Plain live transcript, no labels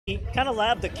He kind of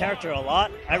labbed the character a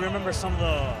lot. I remember some of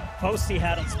the posts he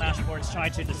had on Smashboards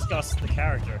trying to discuss the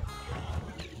character.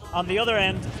 On the other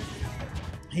end,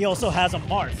 he also has a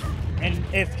Marth, and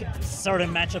if certain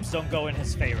matchups don't go in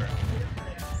his favor.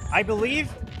 I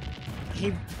believe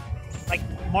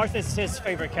Marth is his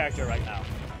favorite character right now,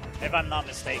 if I'm not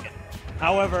mistaken.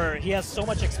 However, he has so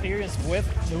much experience with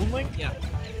Toon Link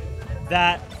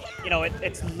that,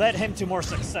 it's led him to more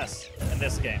success in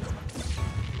this game.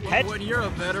 When you're a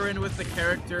veteran with the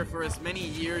character for as many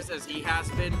years as he has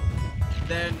been,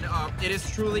 then it is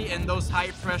truly in those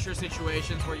high-pressure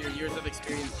situations where your years of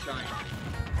experience shine.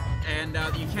 And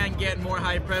you can't get more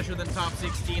high pressure than top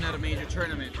 16 at a major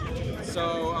tournament.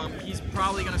 So he's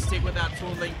probably going to stick with that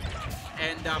Toon Link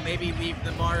and maybe leave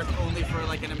the Marth only for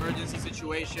like an emergency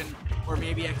situation or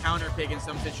maybe a counter pick in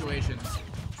some situations.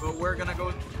 But we're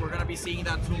gonna be seeing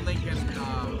that Toon Link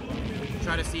and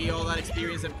try to see all that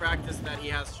experience and practice that he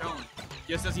has shown,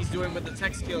 just as he's doing with the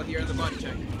tech skill here in the button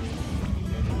check.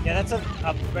 Yeah, that's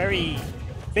a very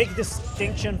big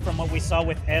distinction from what we saw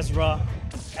with Ezra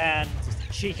and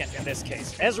Chicken in this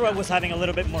case. Ezra was having a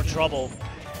little bit more trouble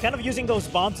kind of using those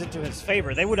bombs into his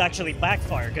favor. They would actually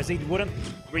backfire because he wouldn't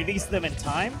release them in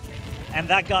time, and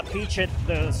that got Peach hit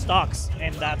the stocks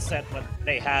in that set that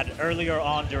they had earlier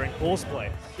on during Pool's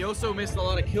play. He also missed a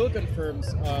lot of kill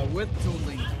confirms with Toon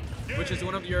Link, which is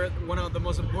one of the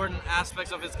most important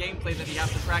aspects of his gameplay that he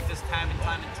has to practice time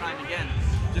and time again.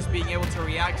 Just being able to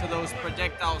react to those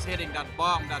projectiles hitting, that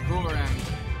bomb, that boomerang,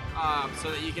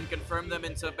 so that you can confirm them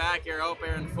into back air, up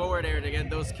air, and forward air to get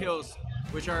those kills,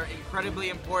 which are incredibly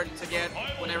important to get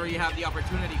whenever you have the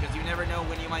opportunity, because you never know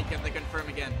when you might get the confirm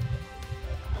again.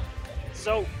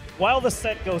 So while the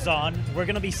set goes on, we're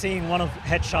going to be seeing one of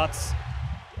Headshot's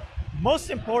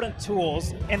most important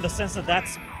tools, in the sense that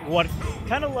that's what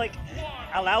kind of like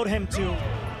allowed him to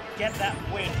get that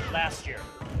win last year.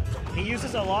 He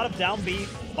uses a lot of down B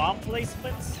bomb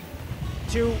placements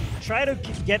to try to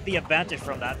get the advantage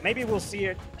from that. Maybe we'll see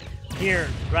it here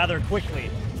rather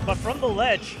quickly. But from the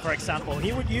ledge, for example,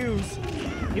 he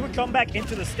would come back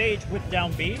into the stage with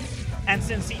down B, and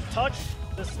since he touched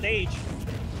the stage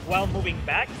while moving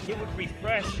back, he would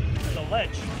refresh the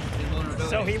ledge.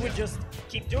 So he would just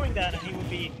keep doing that, and he would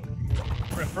be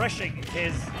refreshing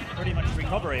his pretty much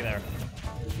recovery there.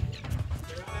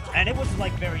 And it was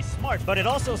like very smart, but it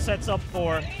also sets up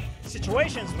for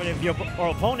situations where if your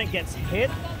opponent gets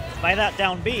hit by that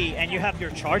down B and you have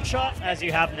your charge shot as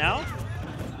you have now,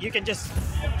 you can just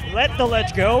let the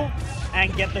ledge go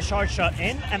and get the charge shot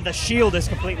in, and the shield is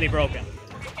completely broken.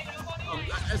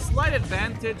 A slight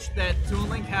advantage that Toon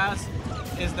Link has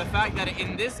is the fact that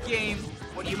in this game,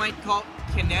 what you might call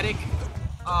kinetic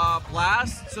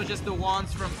blasts, so just the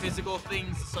ones from physical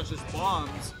things such as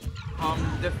bombs,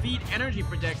 defeat energy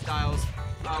projectiles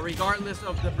regardless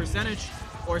of the percentage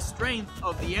or strength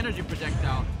of the energy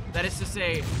projectile. That is to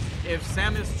say, if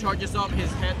Samus charges up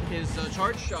his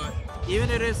charge shot, even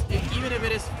if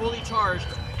it is fully charged,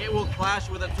 it will clash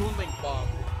with a Toon Link bomb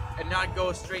and not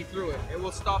go straight through it. It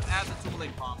will stop at the Toon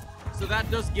Link bomb. So that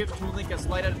does give Toon Link a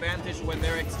slight advantage when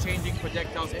they're exchanging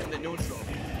projectiles in the neutral.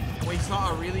 We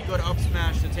saw a really good up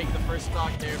smash to take the first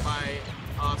stock there by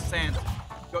Sant,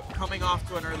 coming off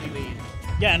to an early lead.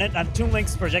 Yeah, and Toon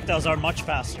Link's projectiles are much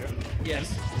faster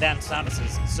than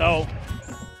Samus's. So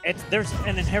there's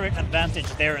an inherent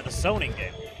advantage there in the zoning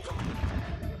game.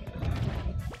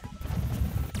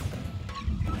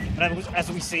 And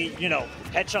as we see,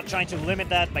 Headshot trying to limit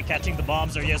that by catching the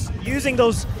bombs or just using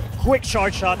those quick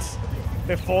charge shots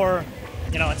before,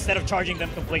 instead of charging them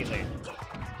completely.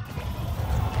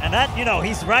 And that,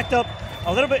 he's racked up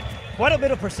quite a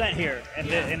bit of percent here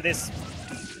in this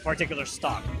particular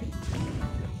stock.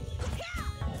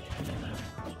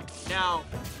 Now,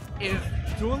 if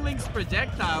Toon Link's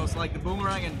projectiles, like the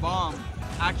boomerang and bomb,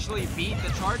 actually beat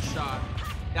the charge shot,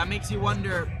 that makes you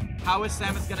wonder, how is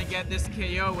Samus gonna get this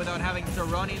KO without having to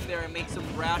run in there and make some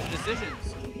rash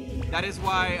decisions? That is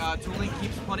why Toon Link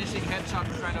keeps punishing Headshot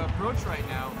for trying to approach right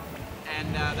now,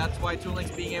 and that's why Toon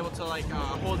Link's being able to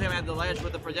hold him at the ledge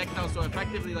with the projectile so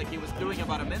effectively like he was doing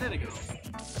about a minute ago.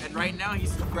 And right now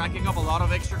he's racking up a lot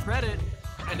of extra credit,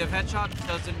 and if Headshot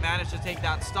doesn't manage to take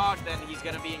that stock, then he's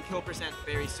gonna be in kill percent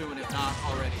very soon, if not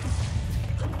already.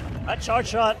 That charge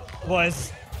shot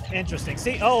was interesting.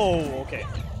 See, okay.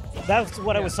 That's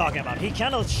what I was talking about. He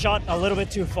kind of shot a little bit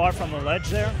too far from the ledge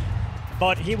there,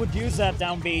 but he would use that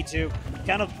down B to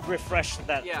kind of refresh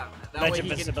that ledge way he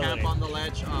invincibility. can camp on the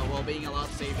ledge while being a lot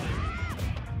safer.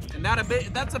 And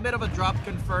that's a bit of a drop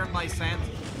confirmed by Sant.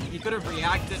 He could have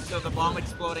reacted to the bomb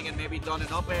exploding and maybe done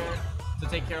an up air to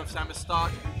take care of Samus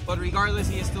stock, but regardless,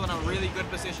 he is still in a really good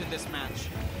position this match.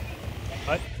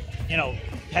 But, you know,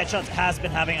 Headshots has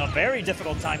been having a very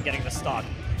difficult time getting the stock.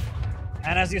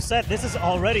 And as you said, this is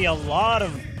already a lot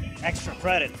of extra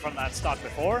credit from that stock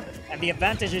before, and the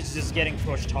advantage is just getting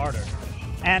pushed harder.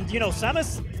 And, you know,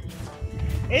 Samus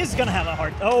is gonna have a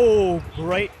hard... Oh,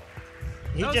 great.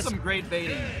 He that was just, some great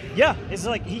baiting. yeah, it's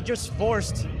like he just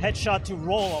forced Headshot to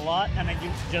roll a lot, and then you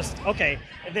just, okay,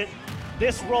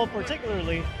 this roll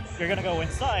particularly, you're gonna go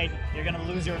inside, you're gonna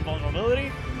lose your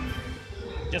invulnerability,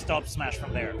 just up smash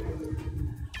from there.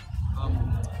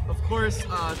 Of course,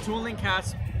 Toon Link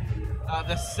has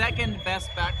the second best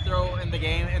back throw in the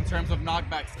game in terms of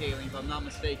knockback scaling, if I'm not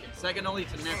mistaken. Second only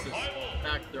to Ness's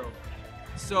back throw.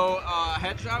 So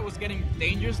Headshot was getting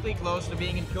dangerously close to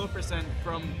being in kill percent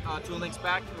from Toon Link's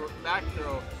back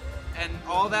throw. And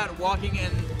all that walking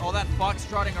and all that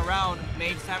fox-trotting around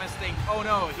made Samus think, oh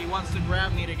no, he wants to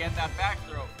grab me to get that back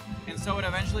throw. And so it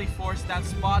eventually forced that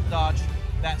spot dodge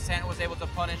that Sant was able to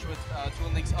punish with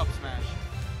Toon Link's up smash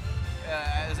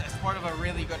as part of a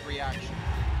really good reaction.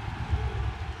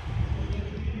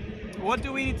 What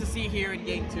do we need to see here in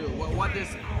Game 2? What does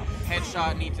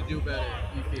Headshot need to do better,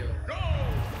 you feel?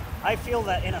 I feel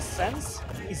that in a sense,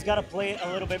 he's got to play a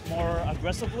little bit more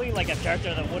aggressively, like a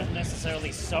character that wouldn't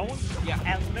necessarily zone,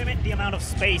 and limit the amount of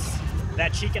space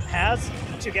that Chicken has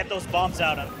to get those bombs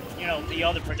out of, you know, the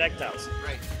other projectiles.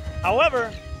 Right.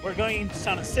 However, we're going into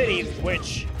Sun City,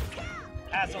 which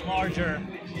has a larger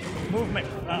movement,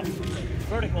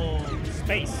 vertical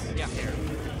space here.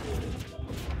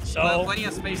 So well, plenty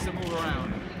of space to move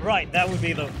around. Right, that would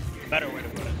be the better way to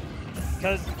put it.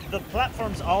 Because the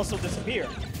platforms also disappear.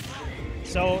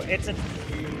 So it's an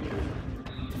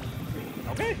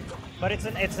okay, but it's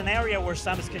an area where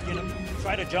Samus can, you know,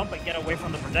 try to jump and get away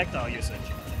from the projectile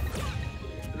usage.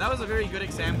 And that was a very good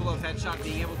example of Headshot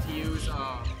being able to use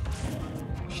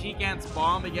Shikan's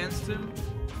bomb against him,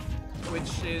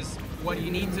 which is what you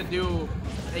need to do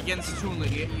against Toon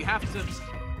Link. You have to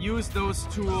use those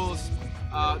tools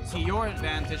to your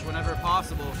advantage whenever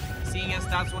possible, seeing as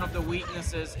that's one of the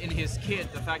weaknesses in his kit,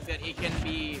 the fact that it can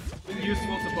be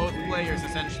useful to both players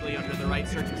essentially under the right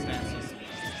circumstances.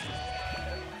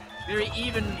 Very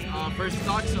even first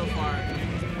stock so far,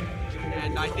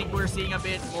 and I think we're seeing a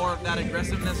bit more of that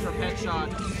aggressiveness from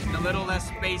Headshot, and a little less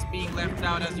space being left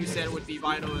out, as you said, would be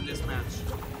vital in this match.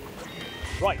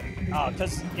 Right,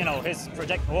 because, you know, his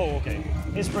projectiles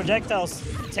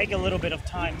take a little bit of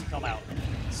time to come out.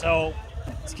 So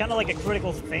it's kind of like a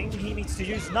critical thing he needs to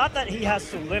use. Not that he has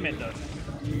to limit them,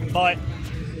 but,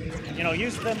 you know,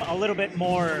 use them a little bit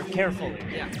more carefully.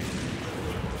 Yeah.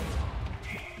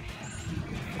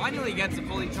 Finally gets a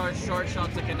fully charged short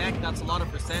shot to connect. That's a lot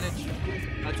of percentage.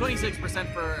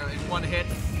 26% for in one hit.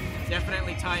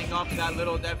 Definitely tying up that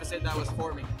little deficit that was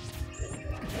forming.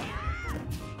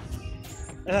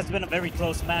 It has been a very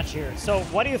close match here. So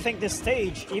what do you think this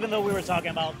stage, even though we were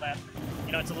talking about that,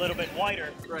 you know, it's a little bit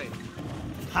wider. Right.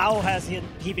 How has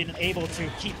he been able to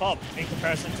keep up in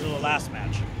comparison to the last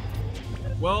match?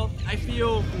 Well, I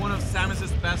feel one of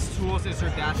Samus's best tools is her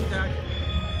dash attack.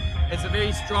 It's a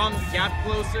very strong gap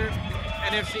closer,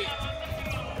 and if she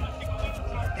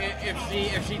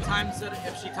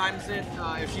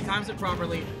times it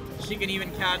properly, she can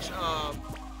even catch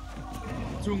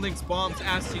Toon Link's bombs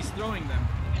as she's throwing them.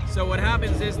 So what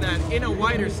happens is that in a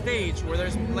wider stage where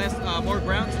there's more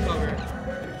ground to cover,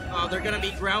 they're going to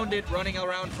be grounded, running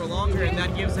around for longer, and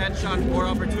that gives Headshot more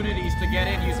opportunities to get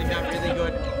in using that really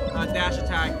good dash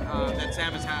attack that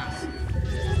Samus has.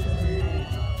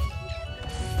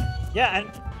 Yeah,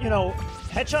 and, you know,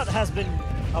 Headshot has been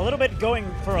a little bit going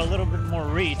for a little bit more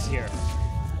reads here.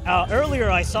 Earlier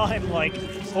I saw him, like,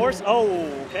 force... Oh,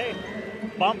 okay.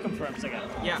 Bomb confirms again.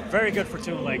 Yeah. Very good for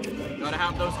Toon Link. Gotta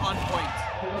have those on point.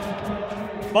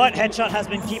 But Headshot has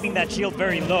been keeping that shield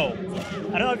very low.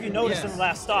 I don't know if you noticed in the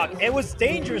last stock, it was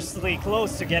dangerously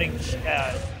close to getting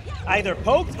either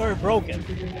poked or broken.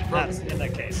 That's in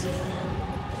that case.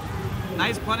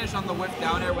 Nice punish on the whip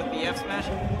down air with the F smash.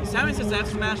 Samus' F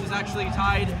smash is actually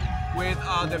tied with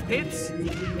the Pits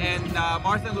and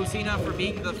Martha and Lucina for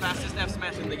being the fastest F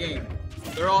smash in the game.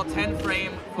 They're all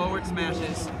 10-frame forward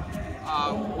smashes,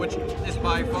 which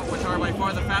are by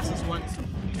far the fastest ones.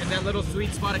 And that little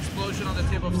sweet spot explosion on the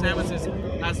tip of Samus's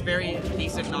has very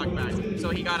decent knockback. So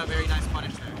he got a very nice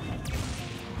punish there.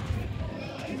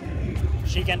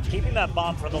 Shikan keeping that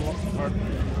bomb for the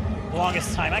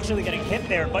longest time, actually getting hit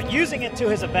there, but using it to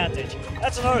his advantage.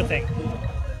 That's another thing.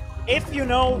 If you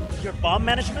know your bomb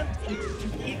management,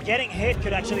 getting hit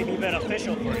could actually be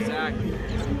beneficial for you. Exactly.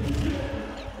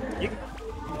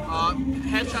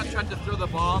 Headshot tried to throw the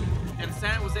bomb and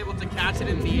Sant was able to catch it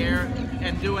in the air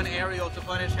and do an aerial to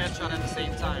punish headshot at the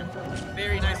same time.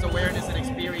 Very nice awareness and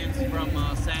experience from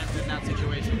Sant in that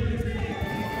situation.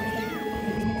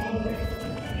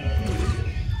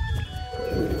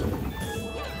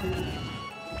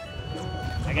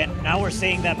 Again, now we're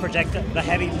seeing that the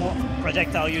heavy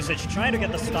projectile usage, trying to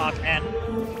get the stock and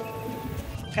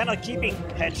kind of keeping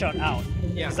headshot out.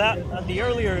 Yeah. Because that the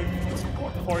earlier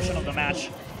portion of the match,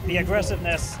 the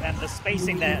aggressiveness and the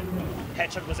spacing that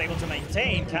headshot was able to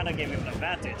maintain kind of gave him an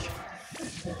advantage.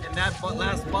 And that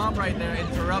last bomb right there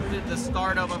interrupted the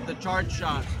startup of the charge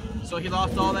shot. So he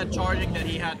lost all that charging that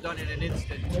he had done in an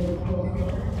instant.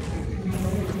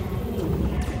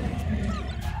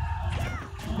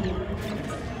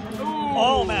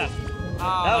 Oh man,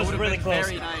 that was really close.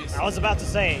 Very nice. I was about to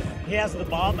say, he has the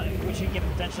bomb, which he can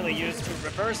potentially use to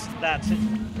reverse that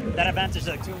advantage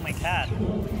that Toon Link had.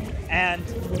 And,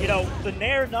 you know, the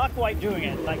Nair not quite doing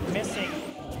it, like missing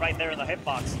right there in the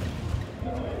hitbox.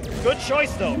 Good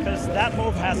choice though, because that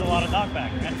move has a lot of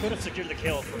knockback and could have secured the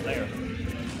kill from there.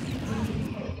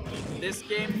 This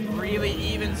game really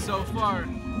even so far.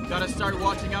 Gotta start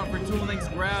watching out for Toon Link's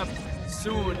grab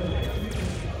soon.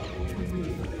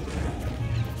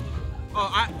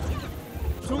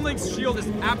 Toon Link's shield is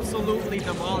absolutely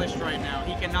demolished right now.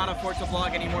 He cannot afford to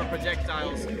block any more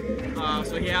projectiles,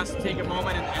 so he has to take a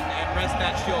moment and rest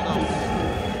that shield up.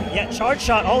 Yeah, charge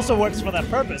shot also works for that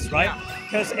purpose, right?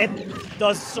 Because it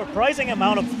does surprising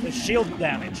amount of shield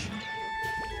damage.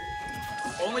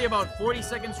 Only about 40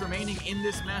 seconds remaining in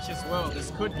this match as well.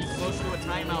 This could be close to a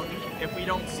timeout if we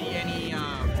don't see any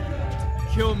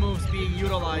kill moves being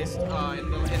utilized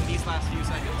in these last few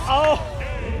seconds. Oh!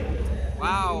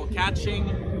 Wow, catching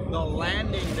the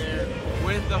landing there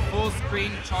with the full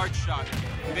screen charge shot.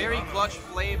 Very clutch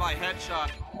play by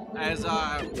Headshot, as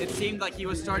it seemed like he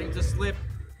was starting to slip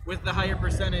with the higher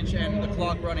percentage and the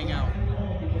clock running out.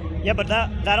 Yeah, but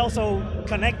that also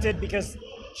connected because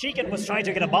Chicken was trying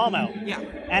to get a bomb out. Yeah.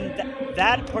 And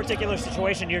that particular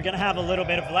situation, you're going to have a little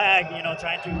bit of lag, you know,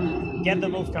 trying to get the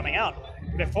move coming out.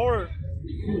 Before,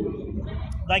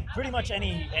 like pretty much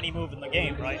any move in the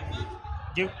game, right?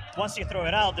 Once you throw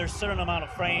it out, there's a certain amount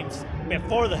of frames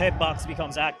before the hitbox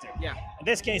becomes active. Yeah. In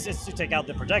this case, it's to take out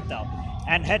the projectile.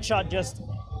 And Headshot just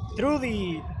threw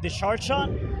the charge shot,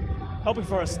 hoping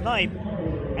for a snipe,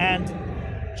 and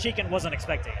Chicken wasn't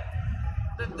expecting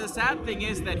it. The sad thing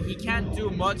is that he can't do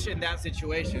much in that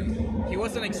situation. He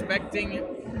wasn't expecting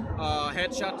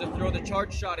Headshot to throw the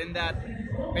charge shot in that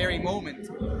very moment.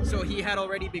 So he had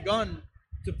already begun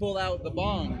to pull out the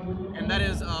bomb, and that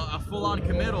is a full-on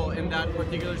committal in that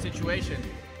particular situation.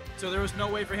 So there was no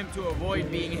way for him to avoid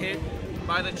being hit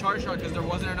by the charge shot because there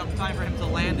wasn't enough time for him to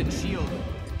land and shield.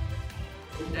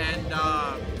 And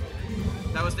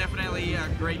that was definitely a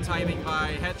great timing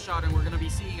by Headshot, and we're going to be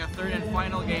seeing a third and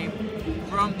final game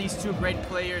from these two great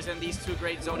players and these two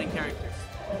great zoning characters.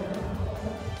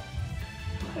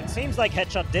 It seems like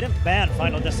Headshot didn't ban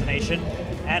Final Destination,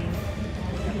 and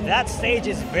that stage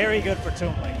is very good for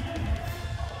Toon Link.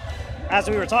 As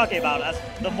we were talking about, as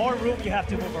the more room you have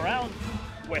to move around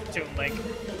with Toon Link,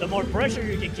 the more pressure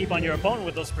you can keep on your opponent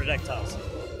with those projectiles.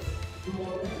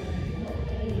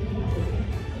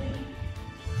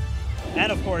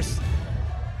 And of course,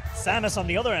 Samus on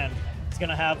the other end is going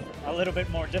to have a little bit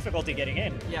more difficulty getting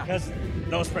in. Yeah. Because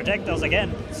those projectiles,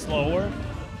 again, slower.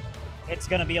 It's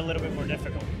going to be a little bit more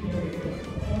difficult.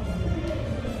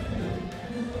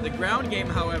 The ground game,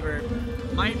 however,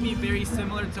 might be very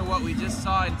similar to what we just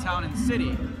saw in Town and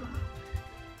City.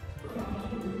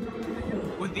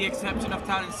 With the exception of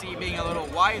Town and City being a little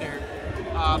wider,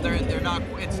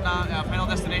 Final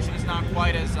Destination is not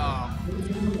quite as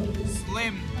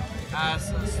slim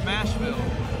as Smashville.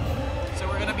 So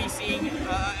we're going to be seeing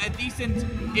a decent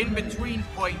in-between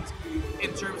point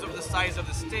in terms of the size of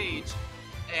the stage.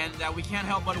 And we can't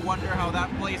help but wonder how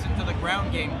that plays into the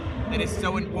ground game that is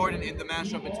so important in the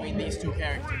matchup between these two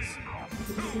characters.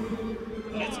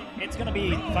 It's going to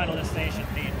be Final Destination,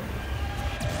 Dean.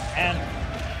 And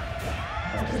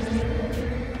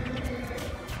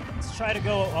let's try to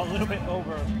go a little bit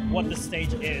over what the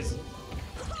stage is.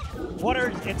 What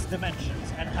are its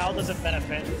dimensions, and how does it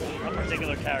benefit a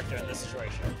particular character in this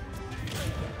situation?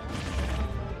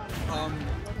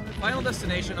 Final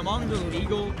Destination, among the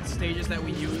legal stages that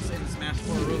we use in Smash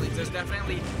 4 rulings, is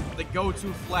definitely the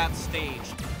go-to flat stage.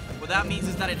 What that means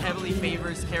is that it heavily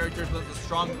favors characters with a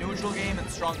strong neutral game and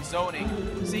strong zoning,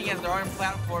 seeing as there aren't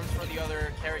platforms for the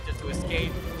other character to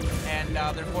escape, and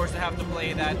they're forced to have to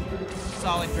play that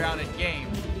solid grounded game.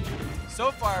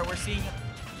 So far, we're seeing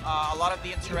a lot of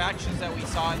the interactions that we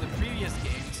saw in the previous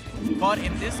games But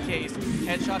in this case,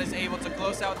 Headshot is able to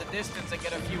close out the distance and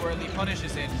get a few early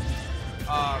punishes in,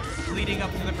 leading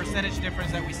up to the percentage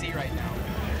difference that we see right now.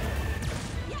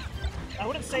 I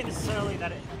wouldn't say necessarily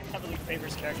that it heavily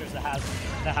favors characters that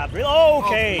have real. Oh,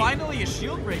 okay. Oh, finally a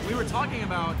shield break. We were talking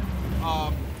about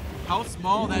how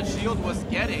small that shield was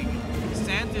getting.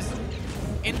 Sant is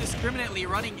indiscriminately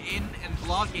running in and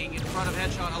blocking in front of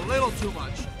Headshot a little too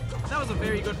much. That was a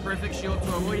very good perfect shield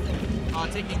to avoid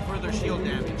taking further shield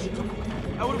damage.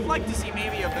 I would have liked to see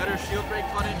maybe a better shield break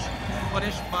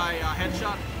punished by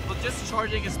Headshot, but just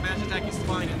charging his smash attack is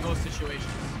fine in those situations.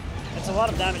 It's a lot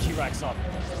of damage he racks up.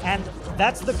 And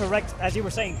that's the correct, as you were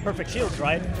saying, perfect shields,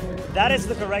 right? That is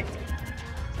the correct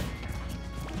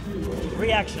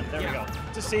reaction, there we go,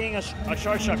 to seeing a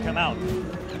charge shot come out.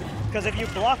 Because if you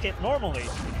block it normally,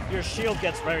 your shield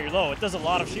gets very low. It does a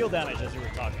lot of shield damage, as you were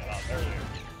talking about earlier.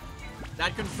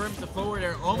 That confirms the forward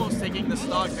air almost taking the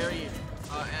stock very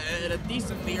at a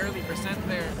decently early percent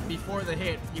there before the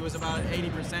hit. He was about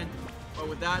 80%. But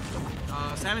with that,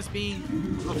 Samus being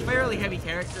a fairly heavy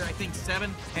character, I think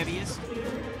 7th heaviest.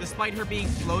 Despite her being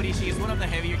floaty, she is one of the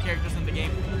heavier characters in the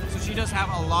game. So she does have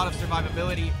a lot of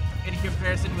survivability in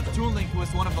comparison with Toon Link, who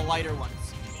is one of the lighter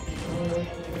ones.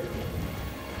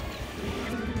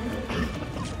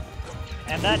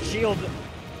 And that shield,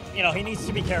 you know, he needs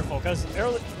to be careful because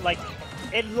like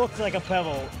it looked like a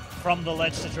pebble from the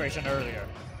ledge situation earlier.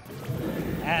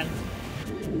 And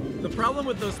the problem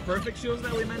with those perfect shields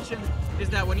that we mentioned is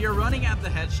that when you're running at the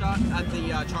headshot, at the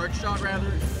charge shot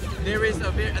rather, there is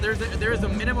a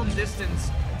minimum distance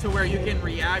to where you can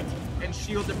react and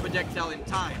shield the projectile in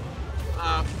time.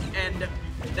 And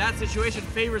that situation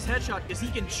favors Headshot because he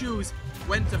can choose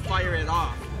when to fire it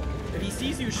off. If he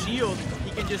sees you shield,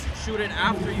 he can just shoot it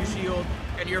after you shield,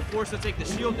 and you're forced to take the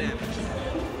shield damage.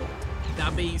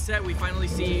 That being said, we finally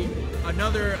see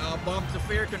another bomb to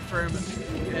fair confirm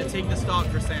and take the stock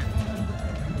for Sant.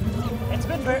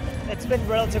 It's been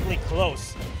relatively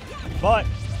close, but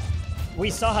we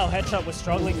saw how Headshot was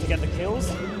struggling to get the kills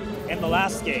in the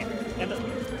last game, in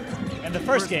the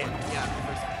first game. Yeah, the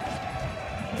first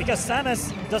game. Because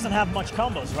Samus doesn't have much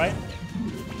combos, right?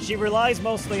 She relies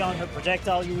mostly on her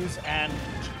projectile use and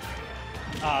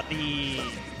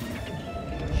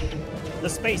the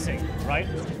spacing, right?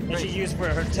 And she used for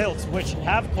her tilts, which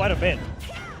have quite a bit.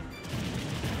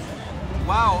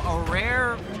 Wow, a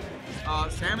rare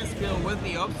Samus kill with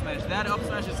the up smash. That up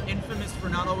smash is infamous for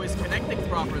not always connecting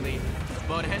properly,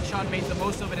 but Headshot made the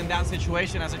most of it in that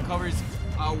situation as it covers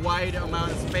a wide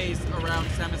amount of space around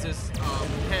Samus's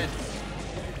head.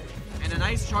 And a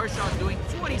nice charge shot doing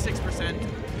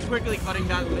 26%, quickly cutting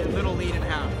that little lead in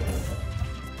half.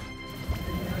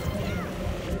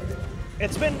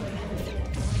 It's been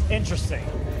interesting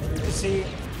to see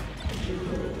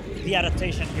the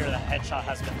adaptation here that Headshot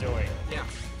has been doing. Yeah.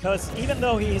 Because even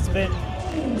though he's been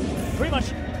pretty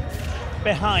much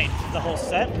behind the whole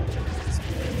set,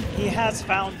 he has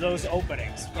found those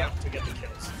openings to get the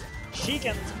kills.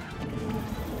 Sheikens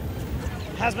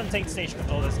has been taking stage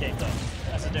control this game though.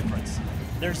 That's a difference.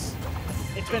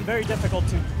 It's been very difficult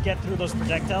to get through those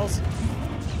projectiles.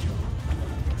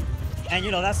 And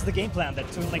you know, that's the game plan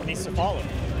that Toon Link needs to follow.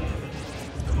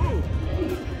 Ooh.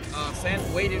 Sant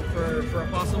waited for a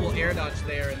possible air dodge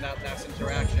there in that last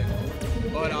interaction,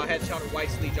 but Headshot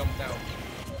wisely jumped out.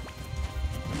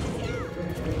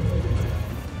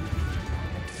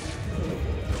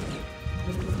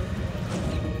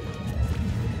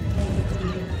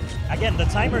 Again, the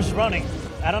timer's running.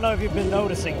 I don't know if you've been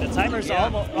noticing, the timer's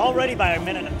already by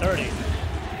 1:30.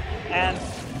 And,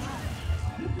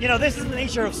 you know, this is the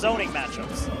nature of zoning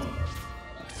matchups.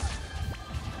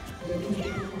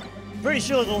 Pretty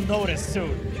sure they'll notice too.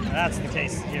 That's the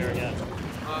case here again.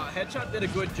 Headshot did a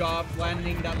good job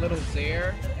landing that little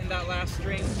Zair in that last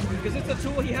string, because it's a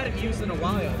tool he hadn't used in a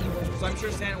while. So I'm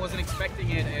sure Sant wasn't expecting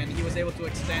it, and he was able to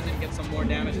extend and get some more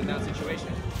damage in that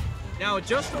situation. Now,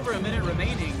 just over a minute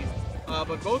remaining,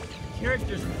 but both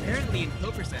characters apparently in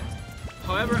kill percent.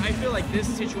 However, I feel like this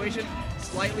situation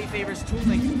slightly favors Toon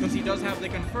Link because he does have the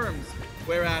confirms,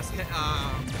 whereas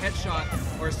Headshot,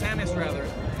 or Samus rather,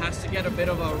 has to get a bit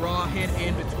of a raw hit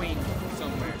in between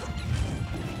somewhere.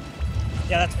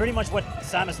 Yeah, that's pretty much what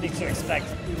Samus needs to expect.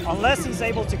 Unless he's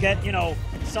able to get, you know,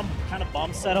 some kind of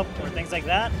bomb setup or things like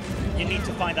that, you need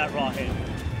to find that raw hit.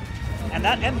 And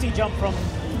that empty jump from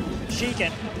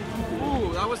Sheikens.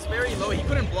 Ooh, that was very low. He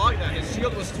couldn't block that. His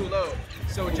shield was too low.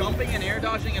 So jumping and air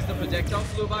dodging as the projectile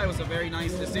flew by was a very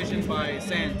nice decision by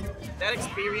Sant. That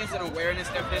experience and awareness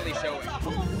definitely showing.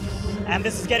 And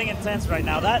this is getting intense right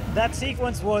now. That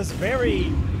sequence was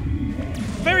very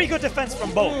good defense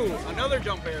from both. Ooh, another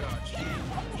jump air dodge.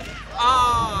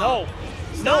 No,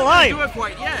 still not alive. gonna do it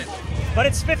quite yet. But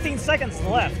it's 15 seconds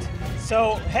left.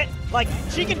 So, like,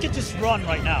 Chicken can just run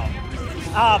right now.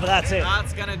 But that's it.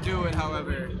 That's gonna do it,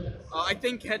 however. I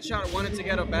think Headshot wanted to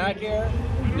get a back air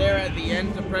there at the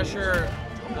end to pressure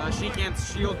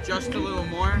Shikan's shield just a little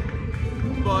more.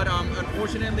 But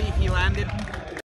unfortunately, he landed